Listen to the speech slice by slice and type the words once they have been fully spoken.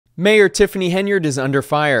Mayor Tiffany Henyard is under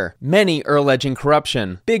fire. Many are alleging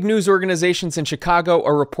corruption. Big news organizations in Chicago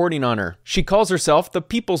are reporting on her. She calls herself the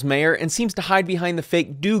people's mayor and seems to hide behind the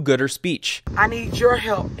fake do-gooder speech. I need your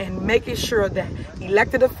help in making sure that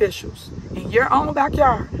elected officials in your own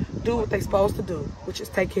backyard do what they're supposed to do, which is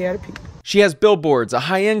take care of the people. She has billboards, a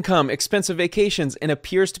high income, expensive vacations, and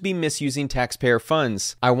appears to be misusing taxpayer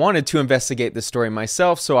funds. I wanted to investigate this story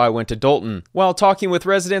myself, so I went to Dolton. While talking with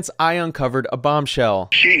residents, I uncovered a bombshell.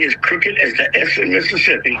 She is crooked as the S in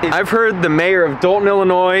Mississippi. I've heard the mayor of Dolton,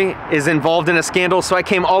 Illinois is involved in a scandal, so I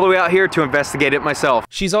came all the way out here to investigate it myself.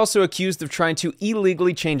 She's also accused of trying to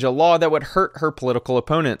illegally change a law that would hurt her political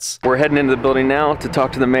opponents. We're heading into the building now to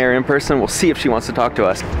talk to the mayor in person. We'll see if she wants to talk to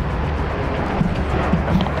us.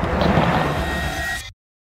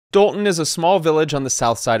 Dolton is a small village on the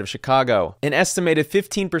south side of Chicago. An estimated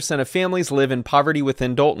 15% of families live in poverty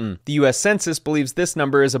within Dolton. The U.S. Census believes this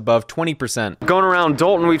number is above 20%. Going around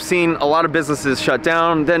Dolton, we've seen a lot of businesses shut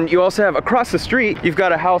down. Then you also have across the street, you've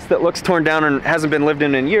got a house that looks torn down and hasn't been lived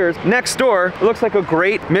in years. Next door, it looks like a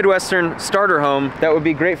great Midwestern starter home that would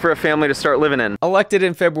be great for a family to start living in. Elected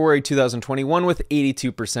in February 2021 with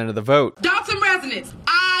 82% of the vote. Dolton residents,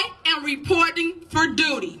 I am reporting for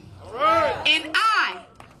duty. All right. And I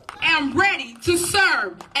am ready to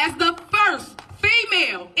serve as the first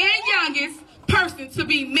female and youngest person to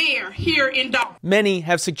be mayor here in Dolton. Many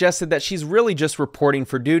have suggested that she's really just reporting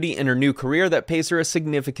for duty in her new career that pays her a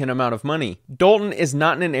significant amount of money. Dolton is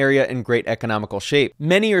not in an area in great economical shape.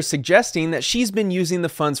 Many are suggesting that she's been using the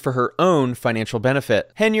funds for her own financial benefit.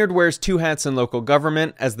 Henyard wears two hats in local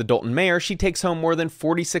government. As the Dolton mayor, she takes home more than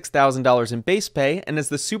 $46,000 in base pay, and as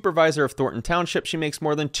the supervisor of Thornton Township, she makes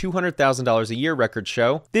more than $200,000 a year, records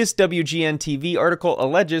show. This WGN-TV article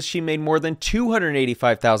alleges she made more than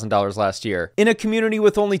 $285,000 last year. In a community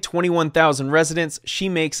with only 21,000 residents, she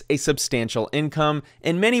makes a substantial income,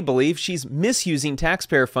 and many believe she's misusing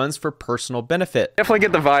taxpayer funds for personal benefit. Definitely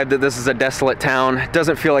get the vibe that this is a desolate town.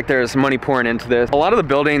 Doesn't feel like there's money pouring into this. A lot of the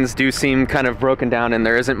buildings do seem kind of broken down, and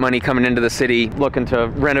there isn't money coming into the city looking to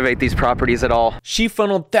renovate these properties at all. She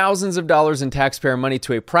funneled thousands of dollars in taxpayer money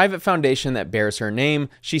to a private foundation that bears her name.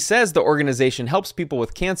 She says the organization helps people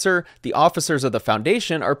with cancer. The officers of the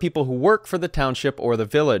foundation are people who work for the township or the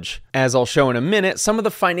village. As I'll show in a minute, some of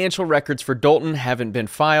the financial records for Dolton haven't been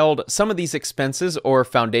filed. Some of these expenses or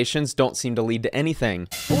foundations don't seem to lead to anything.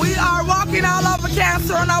 We are walking all over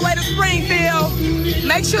cancer on our way to Springfield.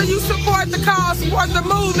 Make sure you support the cause, support the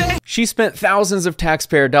movement. She spent thousands of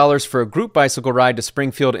taxpayer dollars for a group bicycle ride to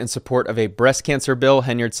Springfield in support of a breast cancer bill,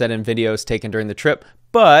 Henyard said in videos taken during the trip.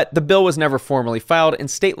 But the bill was never formally filed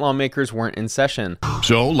and state lawmakers weren't in session.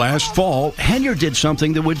 So last fall, Henyard did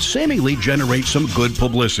something that would seemingly generate some good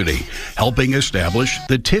publicity, helping establish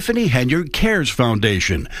the Tiffany Henyard Cares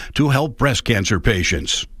Foundation to help breast cancer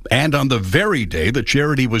patients. And on the very day the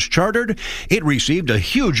charity was chartered, it received a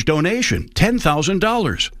huge donation,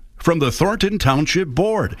 $10,000. From the Thornton Township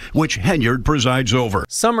Board, which Henyard presides over.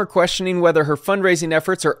 Some are questioning whether her fundraising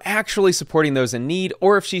efforts are actually supporting those in need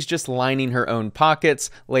or if she's just lining her own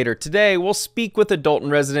pockets. Later today, we'll speak with a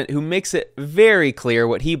Dolton resident who makes it very clear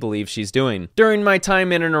what he believes she's doing. During my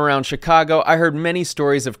time in and around Chicago, I heard many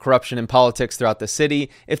stories of corruption in politics throughout the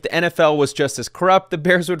city. If the NFL was just as corrupt, the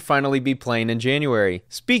Bears would finally be playing in January.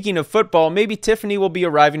 Speaking of football, maybe Tiffany will be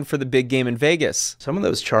arriving for the big game in Vegas. Some of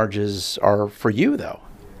those charges are for you, though.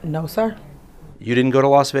 No, sir. You didn't go to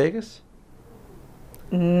Las Vegas?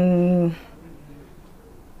 What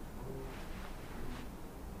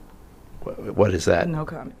is that? No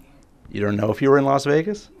comment. You don't know if you were in Las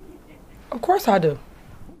Vegas? Of course I do.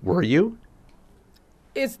 Were you?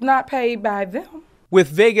 It's not paid by them. With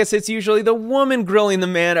Vegas, it's usually the woman grilling the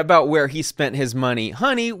man about where he spent his money.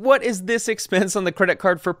 Honey, what is this expense on the credit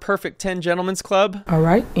card for Perfect 10 Gentlemen's Club? All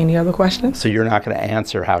right. Any other questions? So you're not going to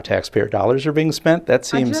answer how taxpayer dollars are being spent? That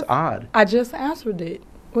seems odd. I just answered it.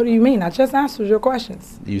 What do you mean? I just answered your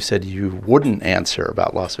questions. You said you wouldn't answer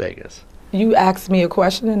about Las Vegas. You asked me a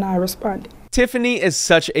question and I responded. Tiffany is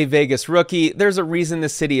such a Vegas rookie. There's a reason the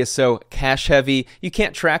city is so cash heavy. You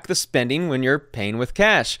can't track the spending when you're paying with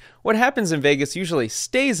cash. What happens in Vegas usually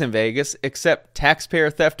stays in Vegas, except taxpayer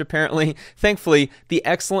theft apparently. Thankfully, the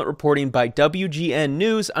excellent reporting by WGN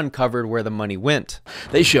News uncovered where the money went.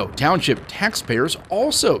 They show township taxpayers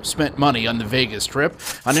also spent money on the Vegas trip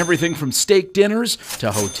on everything from steak dinners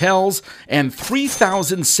to hotels and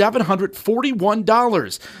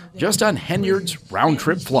 $3,741 just on Henyard's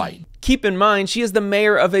round-trip flight. Keep in mind, she is the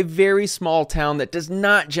mayor of a very small town that does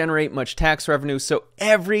not generate much tax revenue, so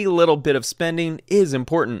every little bit of spending is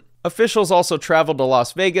important. Officials also traveled to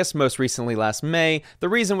Las Vegas, most recently last May. The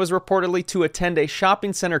reason was reportedly to attend a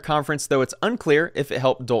shopping center conference, though it's unclear if it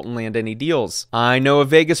helped Dolton land any deals. I know a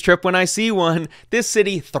Vegas trip when I see one. This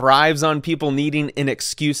city thrives on people needing an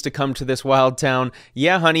excuse to come to this wild town.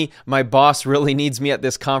 Yeah, honey, my boss really needs me at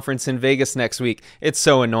this conference in Vegas next week. It's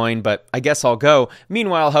so annoying, but I guess I'll go.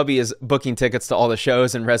 Meanwhile, hubby is booking tickets to all the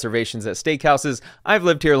shows and reservations at steakhouses. I've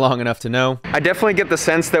lived here long enough to know. I definitely get the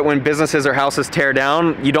sense that when businesses or houses tear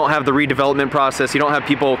down, you don't have the redevelopment process. You don't have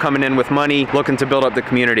people coming in with money looking to build up the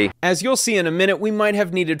community. As you'll see in a minute, we might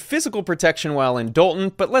have needed physical protection while in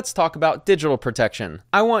Dolton, but let's talk about digital protection.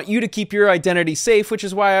 I want you to keep your identity safe, which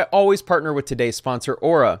is why I always partner with today's sponsor,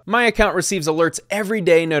 Aura. My account receives alerts every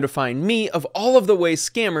day notifying me of all of the ways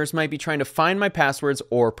scammers might be trying to find my passwords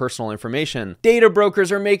or personal information. Data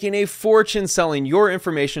brokers are making a fortune selling your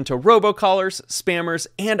information to robocallers, spammers,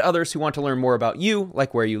 and others who want to learn more about you,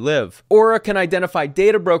 like where you live. Aura can identify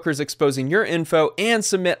data brokers exposing your info and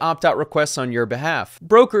submit opt-out requests on your behalf.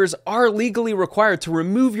 Brokers are legally required to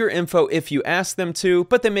remove your info if you ask them to,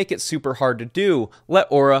 but they make it super hard to do. Let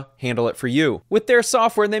Aura handle it for you. With their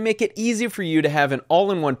software, they make it easy for you to have an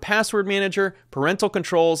all-in-one password manager, parental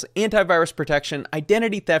controls, antivirus protection,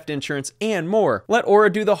 identity theft insurance, and more. Let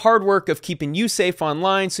Aura do the hard work of keeping you safe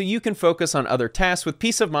online so you can focus on other tasks with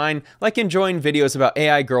peace of mind, like enjoying videos about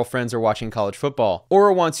AI girlfriends or watching college football.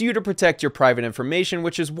 Aura wants you to protect your private information,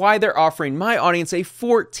 which is why they're offering my audience a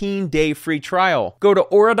 14-day free trial. Go to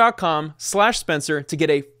aura.com/Spencer to get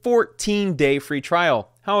a 14-day free trial.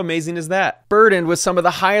 How amazing is that? Burdened with some of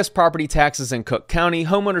the highest property taxes in Cook County,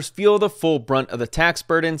 homeowners feel the full brunt of the tax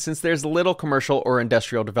burden since there's little commercial or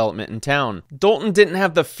industrial development in town. Dolton didn't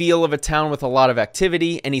have the feel of a town with a lot of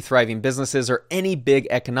activity, any thriving businesses, or any big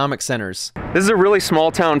economic centers. This is a really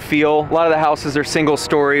small town feel. A lot of the houses are single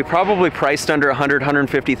story, probably priced under $100,000,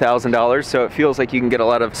 $150,000, so it feels like you can get a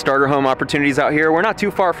lot of starter home opportunities out here. We're not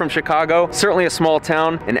too far from Chicago, certainly a small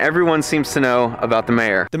town, and everyone seems to know about the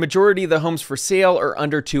mayor. The majority of the homes for sale are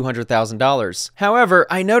under $200,000. However,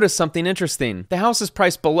 I noticed something interesting. The houses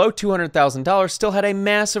priced below $200,000 still had a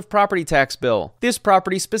massive property tax bill. This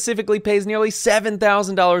property specifically pays nearly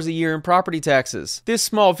 $7,000 a year in property taxes. This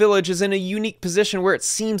small village is in a unique position where it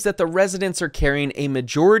seems that the residents are carrying a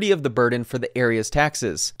majority of the burden for the area's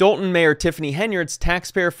taxes. Dolton Mayor Tiffany Henyard's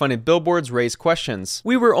taxpayer-funded billboards raise questions.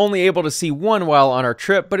 We were only able to see one while on our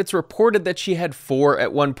trip, but it's reported that she had 4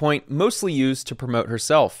 at one point, mostly used to promote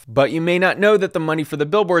herself. But you may not know that the money for the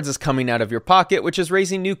billboards is coming out of your pocket, which is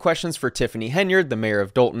raising new questions for Tiffany Henyard, the mayor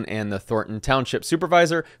of Dolton and the Thornton Township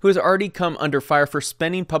supervisor, who has already come under fire for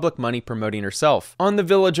spending public money promoting herself. On the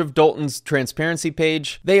Village of Dolton's transparency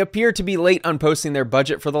page, they appear to be late on posting their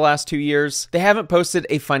budget for the last 2 years. They haven't posted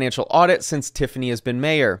a financial audit since Tiffany has been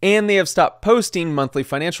mayor, and they have stopped posting monthly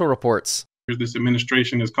financial reports. This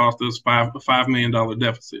administration has cost us a $5 million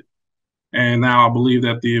deficit. And now I believe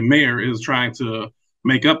that the mayor is trying to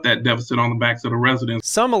make up that deficit on the backs of the residents.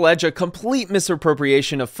 Some allege a complete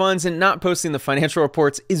misappropriation of funds, and not posting the financial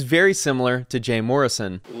reports is very similar to Jay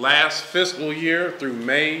Morrison. Last fiscal year through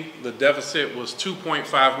May, the deficit was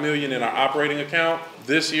 $2.5 million in our operating account.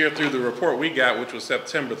 This year through the report we got, which was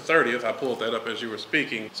September 30th, I pulled that up as you were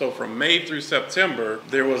speaking. So from May through September,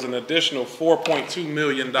 there was an additional $4.2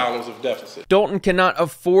 million of deficit. Dolton cannot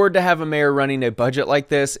afford to have a mayor running a budget like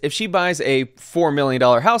this. If she buys a $4 million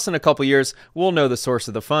house in a couple years, we'll know the source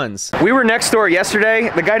of the funds. We were next door yesterday.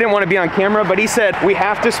 The guy didn't want to be on camera, but he said, we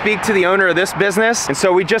have to speak to the owner of this business. And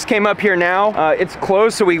so we just came up here now. It's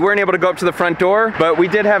closed, so we weren't able to go up to the front door, but we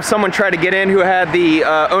did have someone try to get in who had the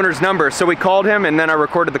owner's number. So we called him, and then I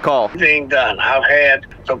recorded the call. Being done. I've had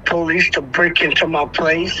the police to break into my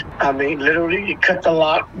place. I mean, literally, you cut the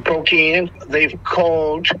lock, broke in. They've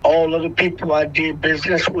called all of the people I did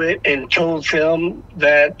business with and told them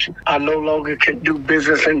that I no longer can do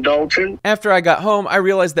business in Dolton. After I got home, I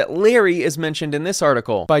realized that Larry is mentioned in this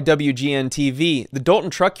article by WGN-TV. The Dolton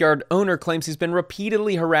Truck Yard owner claims he's been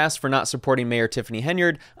repeatedly harassed for not supporting Mayor Tiffany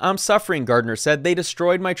Henyard. I'm suffering, Gardner said. They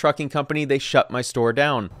destroyed my trucking company. They shut my store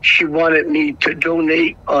down. She wanted me to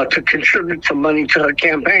donate to contribute some money to her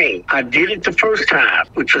campaign. I did it the first time,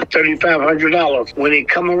 which was $3,500. When it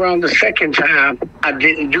come around the second time, I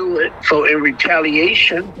didn't do it. So in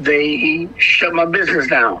retaliation, they shut my business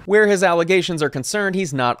down. Where his allegations are concerned,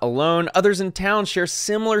 he's not alone. Others in town share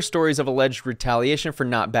similar stories of alleged retaliation for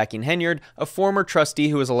not backing Henyard, a former trustee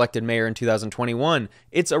who was elected mayor in 2021.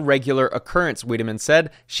 It's a regular occurrence, Wiedemann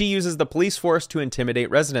said. She uses the police force to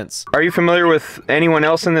intimidate residents. Are you familiar with anyone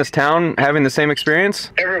else in this town having the same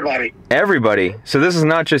experience? Everybody. Everybody? So this is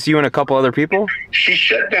not just you and a couple other people? She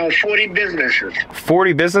shut down 40 businesses.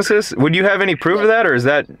 40 businesses? Would you have any proof of that, or is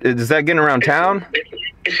that getting around town?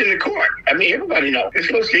 It's in the court. I mean, everybody knows.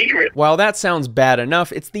 It's no secret. While that sounds bad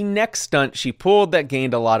enough, it's the next stunt she pulled that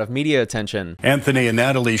gained a lot of media attention. Anthony and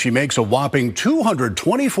Natalie, she makes a whopping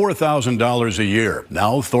 $224,000 a year.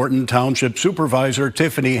 Now, Thornton Township Supervisor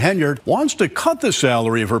Tiffany Henyard wants to cut the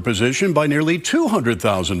salary of her position by nearly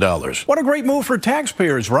 $200,000. What a great move for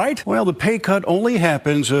taxpayers, right? Well, the pay cut only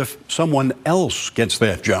happens if someone else gets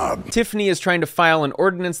that job. Tiffany is trying to file an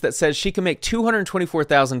ordinance that says she can make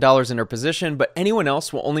 $224,000 in her position, but anyone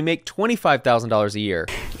else will only make $25,000 a year.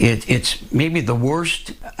 It's maybe the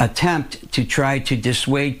worst attempt to try to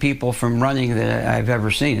dissuade people from running that I've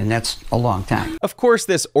ever seen, and that's a long time. Of course,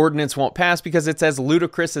 this ordinance won't pass because it's as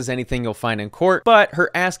ludicrous as anything you'll find in court, but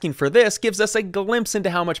her asking for this gives us a glimpse into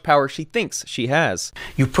how much power she thinks she has.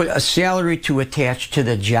 You put a salary to attach to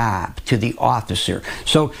the job, to the officer.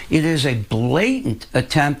 So it is a blatant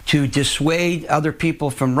attempt to dissuade other people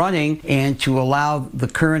from running and to allow the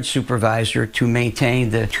current supervisor to maintain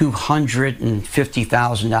the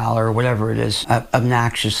 $250,000 or whatever it is,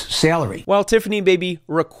 obnoxious salary. While Tiffany may be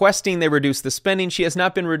requesting they reduce the spending, she has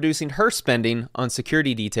not been reducing her spending on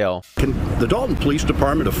security detail. Can the Dalton Police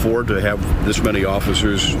Department afford to have this many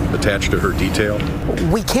officers attached to her detail?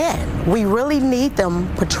 We can. We really need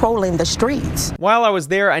them patrolling the streets. While I was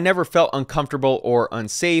there, I never felt uncomfortable or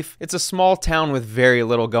unsafe. It's a small town with very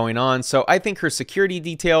little going on, so I think her security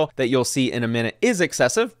detail that you'll see in a minute is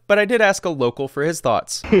excessive, but I did ask a local for his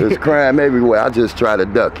thoughts. There's crime everywhere. I just try to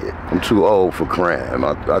duck it. I'm too old for crime.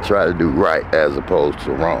 I try to do right as opposed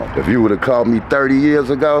to wrong. If you would have called me 30 years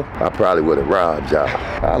ago, I probably would have robbed y'all.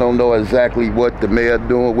 I don't know exactly what the mayor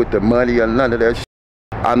doing with the money or none of that shit.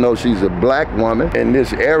 I know she's a black woman in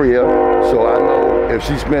this area, so I know if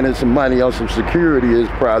she's spending some money on some security,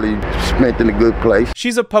 it's probably spent in a good place.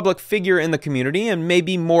 She's a public figure in the community and may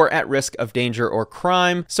be more at risk of danger or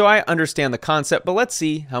crime, so I understand the concept, but let's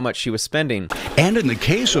see how much she was spending. And in the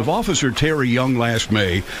case of Officer Terry Young last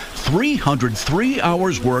May, 303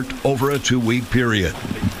 hours worked over a 2-week period.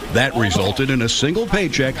 That resulted in a single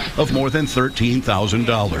paycheck of more than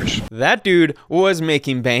 $13,000. That dude was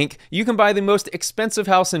making bank. You can buy the most expensive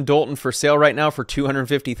house in Dalton for sale right now for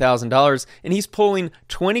 $250,000, and he's pulling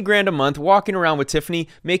 20 grand a month walking around with Tiffany,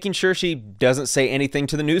 making sure she doesn't say anything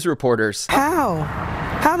to the news reporters. How?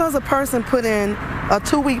 How does a person put in a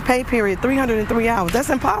 2-week pay period, 303 hours? That's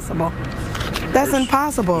impossible. That's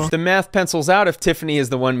impossible. The math pencils out if Tiffany is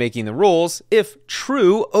the one making the rules. If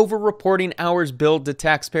true, over-reporting hours billed to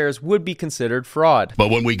taxpayers would be considered fraud.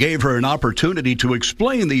 But when we gave her an opportunity to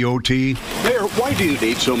explain the OT, Mayor, why do you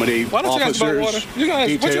need so many officers,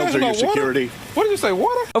 details, or your security? What did you say,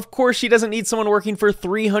 water? Of course, she doesn't need someone working for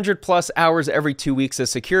 300 plus hours every 2 weeks as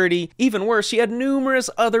security. Even worse, she had numerous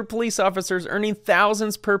other police officers earning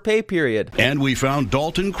thousands per pay period. And we found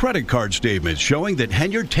Dalton credit card statements showing that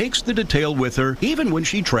Henyard takes the detail with her even when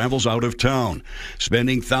she travels out of town,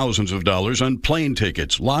 spending thousands of dollars on plane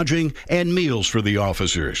tickets, lodging, and meals for the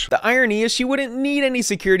officers. The irony is she wouldn't need any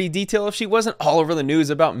security detail if she wasn't all over the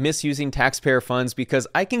news about misusing taxpayer funds, because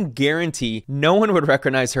I can guarantee no one would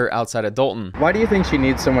recognize her outside of Dalton. Why do you think she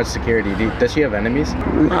needs so much security? Does she have enemies?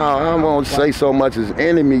 No, I won't say so much as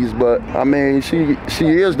enemies, but I mean, she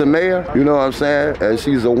is the mayor, you know what I'm saying? And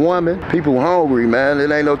she's a woman. People hungry, man.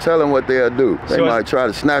 There ain't no telling what they'll do. They might try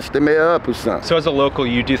to snatch the mayor up or something. So as a local,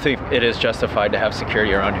 you do think it is justified to have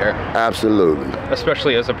security around here? Absolutely.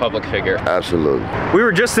 Especially as a public figure? Absolutely. We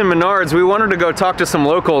were just in Menards. We wanted to go talk to some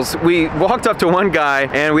locals. We walked up to one guy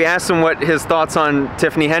and we asked him what his thoughts on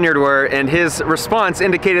Tiffany Henyard were, and his response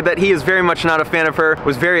indicated that he is very much not a fan of her,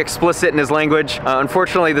 was very explicit in his language.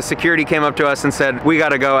 Unfortunately, the security came up to us and said, we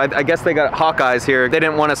gotta go. I guess they got Hawkeyes here. They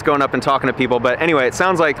didn't want us going up and talking to people, but anyway, it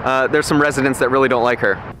sounds like there's some residents that really don't like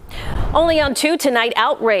her. Only on 2 tonight,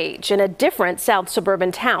 outrage in a different South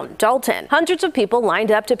suburban town, Dalton. Hundreds of people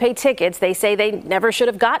lined up to pay tickets they say they never should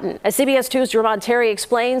have gotten. As CBS 2's Jermon Terry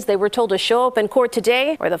explains, they were told to show up in court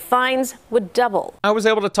today or the fines would double. I was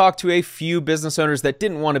able to talk to a few business owners that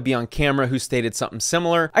didn't want to be on camera who stated something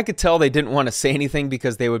similar. I could tell they didn't want to say anything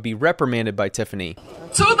because they would be reprimanded by Tiffany.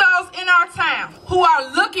 To those in our town who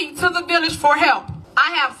are looking to the village for help,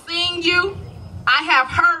 I have seen you, I have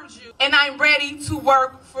heard you, and I'm ready to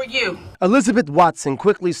work for you. Elizabeth Watson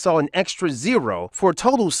quickly saw an extra zero for a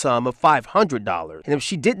total sum of $500. And if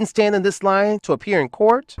she didn't stand in this line to appear in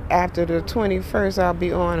court, after the 21st, I'll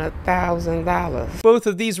be on $1,000. Both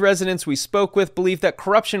of these residents we spoke with believed that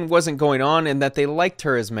corruption wasn't going on and that they liked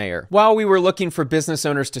her as mayor. While we were looking for business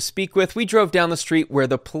owners to speak with, we drove down the street where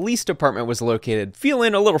the police department was located.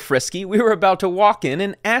 Feeling a little frisky, we were about to walk in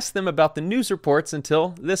and ask them about the news reports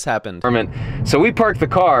until this happened. So we parked the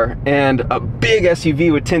car and a big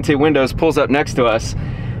SUV with tinted windows pulls up next to us.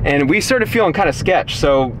 And we started feeling kind of sketch.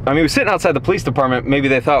 So, I mean, we were sitting outside the police department. Maybe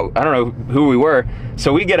they thought, I don't know who we were.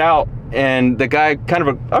 So we get out, and the guy kind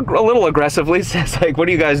of a little aggressively says, like, what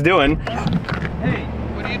are you guys doing? Hey,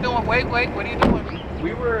 what are you doing? Wait, what are you doing?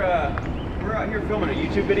 We're out here filming a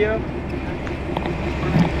YouTube video.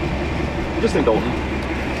 Just in Dolton.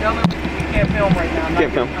 Tell them you can't film right now.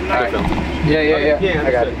 Can't film. I'm not film. Yeah,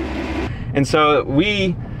 I got it. And so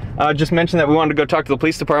we just mentioned that we wanted to go talk to the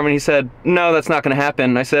police department. He said, no, that's not going to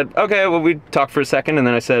happen. I said, okay, well, we talked for a second. And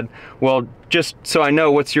then I said, well, just so I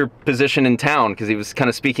know, what's your position in town? Because he was kind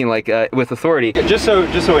of speaking like with authority. Just so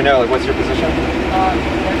we know, like, what's your position?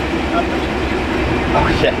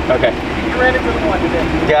 Oh, shit. Okay. You ran into the one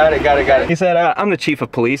today. Got it. He said, I'm the chief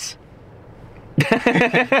of police.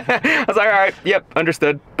 I was like, all right, yep,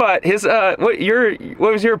 understood. But his, what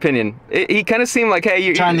was your opinion? He kind of seemed like, hey,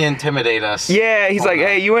 you trying to intimidate us. Yeah, he's like,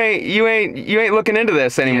 hey, you ain't looking into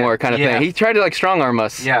this anymore, kind of thing. He tried to like strong arm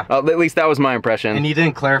us. Yeah. At least that was my impression. And he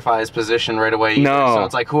didn't clarify his position right away either. No. So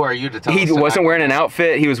it's like, who are you to tell us? He wasn't wearing an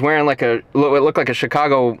outfit. He was wearing like what looked like a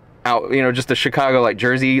Chicago just a Chicago like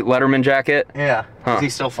jersey Letterman jacket. Yeah. Huh. Is he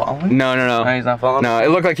still following? No. No, he's not following. No, it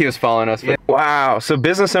looked like he was following us. Yeah. But, wow. So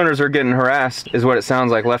business owners are getting harassed, is what it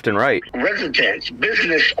sounds like, left and right. Residents,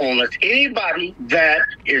 business owners, anybody that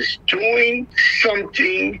is doing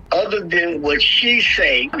something other than what she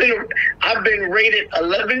say. I've been raided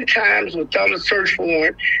 11 times without a search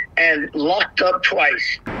warrant and locked up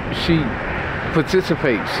twice. She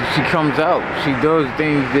participates. She comes out. She does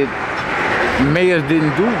things that mayors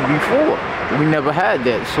didn't do before. We never had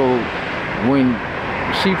that. So when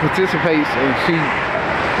she participates and she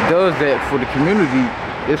does that for the community,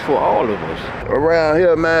 it's for all of us. Around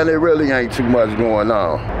here, man, there really ain't too much going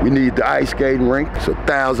on. We need the ice skating rink. It's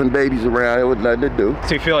 1,000 babies around here with nothing to do.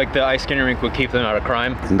 So you feel like the ice skating rink would keep them out of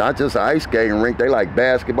crime? Not just an ice skating rink, they like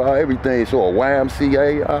basketball, everything. So a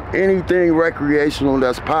YMCA, anything recreational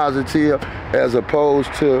that's positive, as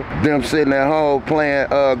opposed to them sitting at home playing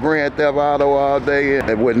Grand Theft Auto all day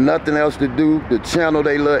and with nothing else to do to channel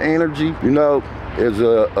their little energy, is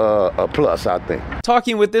a plus, I think.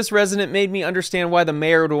 Talking with this resident made me understand why the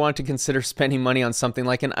mayor would want to consider spending money on something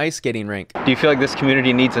like an ice skating rink. Do you feel like this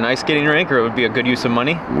community needs an ice skating rink, or it would be a good use of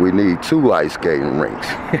money? We need 2 ice skating rinks.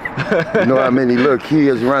 You know how many little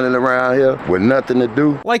kids running around here with nothing to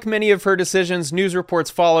do? Like many of her decisions, news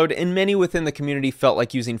reports followed, and many within the community felt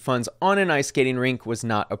like using funds on an ice skating rink was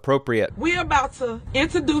not appropriate. We're about to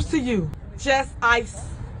introduce to you Just Ice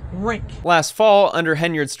Rink. Last fall, under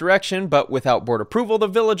Henyard's direction, but without board approval, the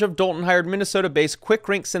village of Dolton hired Minnesota-based Quick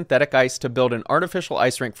Rink Synthetic Ice to build an artificial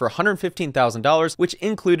ice rink for $115,000, which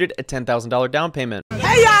included a $10,000 down payment.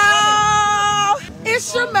 Hey y'all!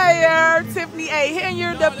 It's your mayor, Tiffany A.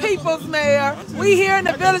 Henyard, the people's mayor. We here in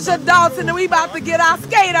the village of Dolton and we about to get our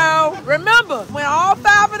skate on. Remember, when all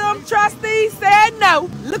 5 of them trustees said no,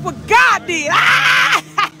 look what God did. Ah!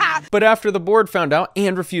 But after the board found out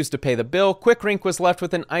and refused to pay the bill, Quick Rink was left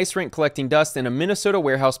with an ice rink collecting dust in a Minnesota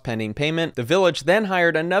warehouse pending payment. The village then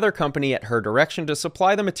hired another company at her direction to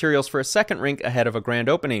supply the materials for a second rink ahead of a grand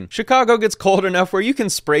opening. Chicago gets cold enough where you can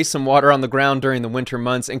spray some water on the ground during the winter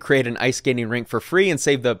months and create an ice skating rink for free and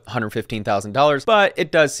save the $115,000, but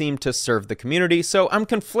it does seem to serve the community, so I'm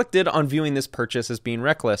conflicted on viewing this purchase as being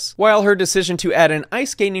reckless. While her decision to add an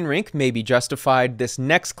ice skating rink may be justified, this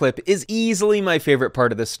next clip is easily my favorite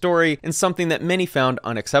part of this story and something that many found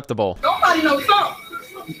unacceptable. Nobody knows something.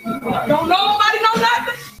 Don't nobody know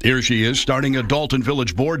nothing. Here she is starting a Dolton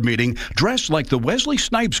Village board meeting dressed like the Wesley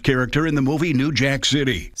Snipes character in the movie New Jack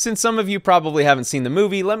City. Since some of you probably haven't seen the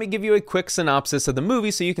movie, let me give you a quick synopsis of the movie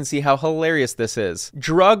so you can see how hilarious this is.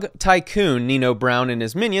 Drug tycoon Nino Brown and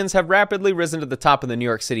his minions have rapidly risen to the top of the New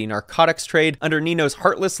York City narcotics trade. Under Nino's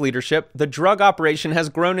heartless leadership, the drug operation has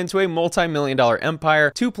grown into a multi-million-dollar empire.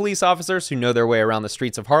 2 police officers who know their way around the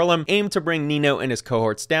streets of Harlem aim to bring Nino and his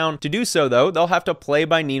cohorts down. To do so, though, they'll have to play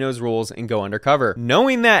by Nino's rules and go undercover.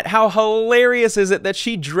 Knowing that, how hilarious is it that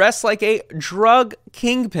she dressed like a drug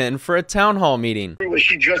kingpin for a town hall meeting? Was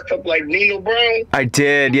she dressed up like Nino Brown? I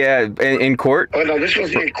did, yeah. In court? Oh, no, this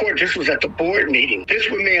wasn't in court. This was at the board meeting. This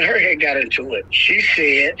when me and her had got into it. She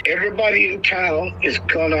said everybody in town is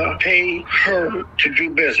gonna pay her to do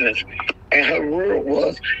business. And her rule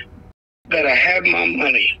was that I have my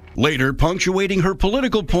money. Later, punctuating her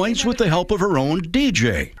political points with the help of her own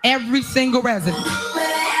DJ. Every single resident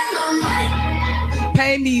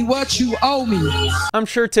pay me what you owe me. I'm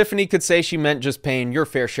sure Tiffany could say she meant just paying your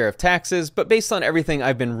fair share of taxes, but based on everything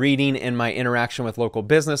I've been reading and my interaction with local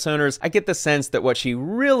business owners, I get the sense that what she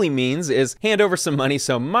really means is hand over some money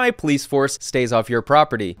so my police force stays off your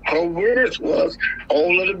property. Her words was,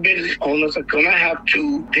 all of the business owners are gonna have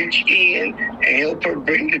to pitch in and help her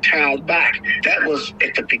bring the town back. That was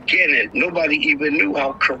at the beginning. Nobody even knew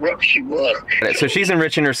how corrupt she was. So she's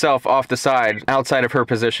enriching herself off the side, outside of her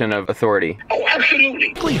position of authority. Oh, absolutely.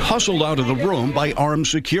 Hustled out of the room by armed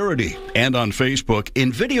security. And on Facebook,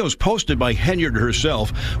 in videos posted by Henyard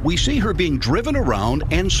herself, we see her being driven around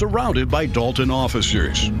and surrounded by Dalton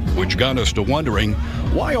officers, which got us to wondering,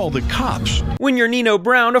 why all the cops? When you're Nino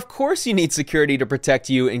Brown, of course you need security to protect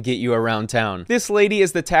you and get you around town. This lady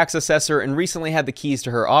is the tax assessor and recently had the keys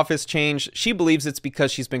to her office changed. She believes it's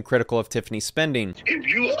because she's been critical of Tiffany's spending. If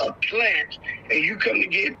you're a plant and you come to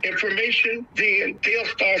get information, then they'll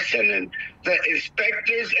start sending the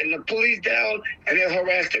inspectors and the police down, and they'll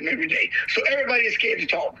harass them every day. So everybody is scared to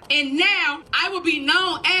talk. And now I will be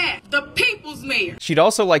known as the People's Mayor. She'd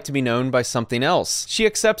also like to be known by something else. She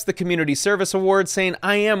accepts the Community Service Award, saying,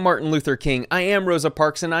 I am Martin Luther King, I am Rosa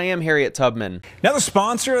Parks, and I am Harriet Tubman. Now the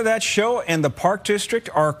sponsor of that show and the Park District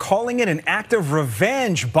are calling it an act of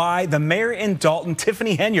revenge by the mayor in Dalton,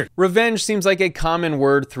 Tiffany Henyard. Revenge seems like a common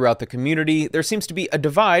word throughout the community. There seems to be a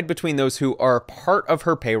divide between those who are part of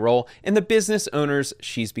her payroll and the business owners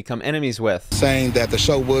she's become enemies with. Saying that the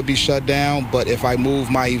show would be shut down, but if I move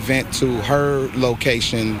my event to her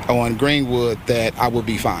location on Greenwood, that I would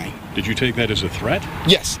be fine. Did you take that as a threat?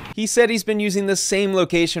 Yes. He said he's been using the same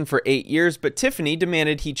location for 8 years, but Tiffany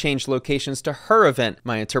demanded he change locations to her event.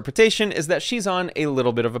 My interpretation is that she's on a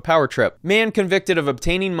little bit of a power trip. Man convicted of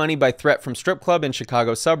obtaining money by threat from strip club in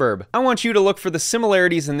Chicago suburb. I want you to look for the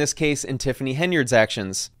similarities in this case in Tiffany Henyard's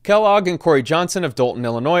actions. Kellogg and Corey Johnson of Dalton,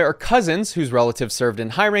 Illinois are cousins whose relatives served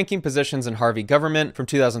in high-ranking positions in Harvey government. From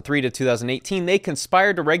 2003 to 2018, they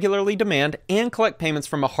conspired to regularly demand and collect payments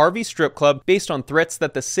from a Harvey strip club based on threats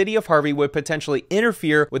that the city of Harvey would potentially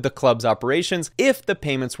interfere with the club's operations if the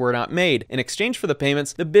payments were not made. In exchange for the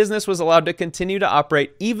payments, the business was allowed to continue to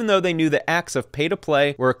operate even though they knew the acts of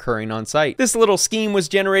pay-to-play were occurring on site. This little scheme was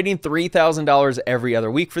generating $3,000 every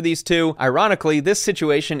other week for these two. Ironically, this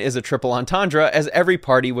situation is a triple entendre as every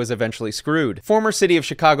party was eventually screwed. Former City of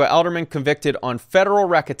Chicago alderman convicted on federal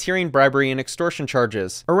racketeering, bribery, and extortion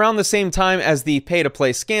charges. Around the same time as the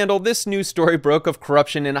pay-to-play scandal, this news story broke of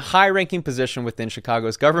corruption in a high-ranking position within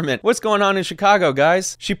Chicago's government. What's going on in Chicago,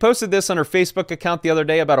 guys? She posted this on her Facebook account the other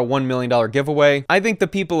day about a $1 million giveaway. I think the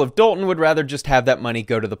people of Dalton would rather just have that money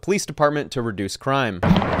go to the police department to reduce crime.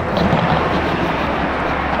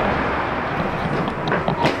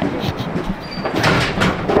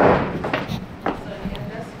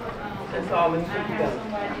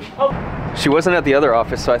 She wasn't at the other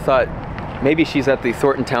office, so I thought maybe she's at the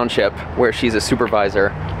Thornton Township where she's a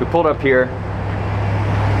supervisor. We pulled up here.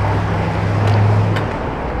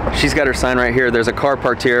 She's got her sign right here. There's a car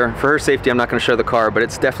parked here. For her safety, I'm not going to show the car, but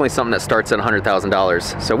it's definitely something that starts at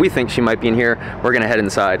 $100,000. So we think she might be in here. We're going to head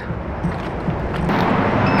inside.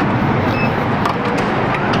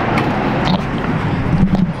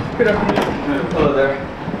 Good afternoon. Hello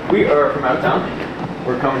there. We are from out of town.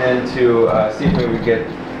 We're coming in to see if we would get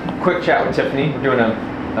a quick chat with Tiffany. We're doing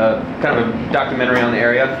a kind of a documentary on the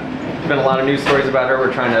area. There's been a lot of news stories about her.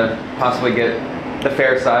 We're trying to possibly get the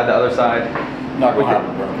fair side, the other side. Not gonna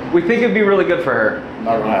happen, bro. We think it'd be really good for her.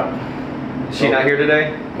 Not gonna happen. Is she not here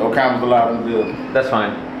today? No comments allowed in the building. That's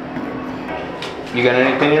fine. You got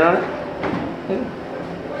any opinion on it?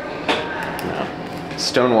 No.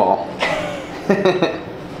 Stonewall.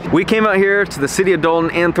 We came out here to the city of Dalton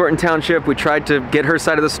and Thornton Township. We tried to get her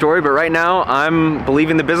side of the story, but right now I'm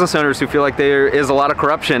believing the business owners who feel like there is a lot of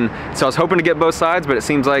corruption. So I was hoping to get both sides, but it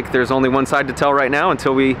seems like there's only one side to tell right now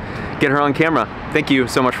until we get her on camera. Thank you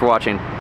so much for watching.